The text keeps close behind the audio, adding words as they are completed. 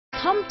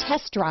Come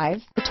test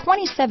drive the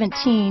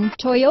 2017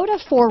 Toyota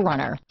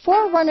 4Runner.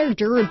 4Runner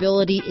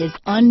durability is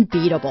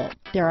unbeatable.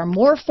 There are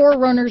more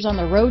 4Runners on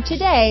the road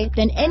today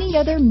than any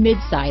other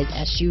midsize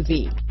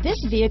SUV.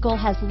 This vehicle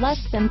has less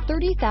than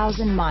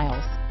 30,000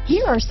 miles.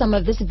 Here are some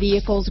of this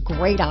vehicle's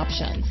great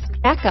options: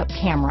 backup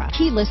camera,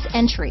 keyless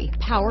entry,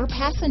 power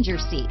passenger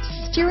seat,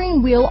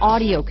 steering wheel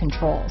audio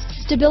controls,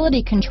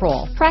 stability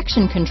control,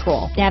 traction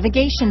control,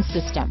 navigation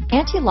system,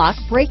 anti-lock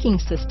braking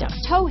system,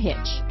 tow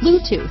hitch,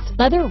 Bluetooth,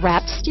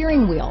 leather-wrapped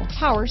steering wheel,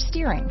 power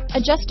steering,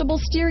 adjustable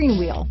steering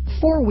wheel,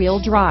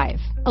 four-wheel drive,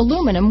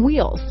 aluminum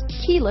wheels,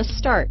 keyless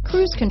start,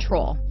 cruise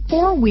control,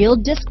 four-wheel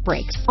disc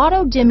brakes,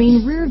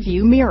 auto-dimming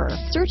rear-view mirror.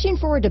 Searching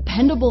for a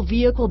dependable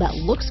vehicle that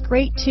looks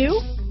great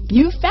too?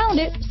 You found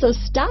it, so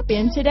stop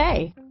in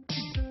today.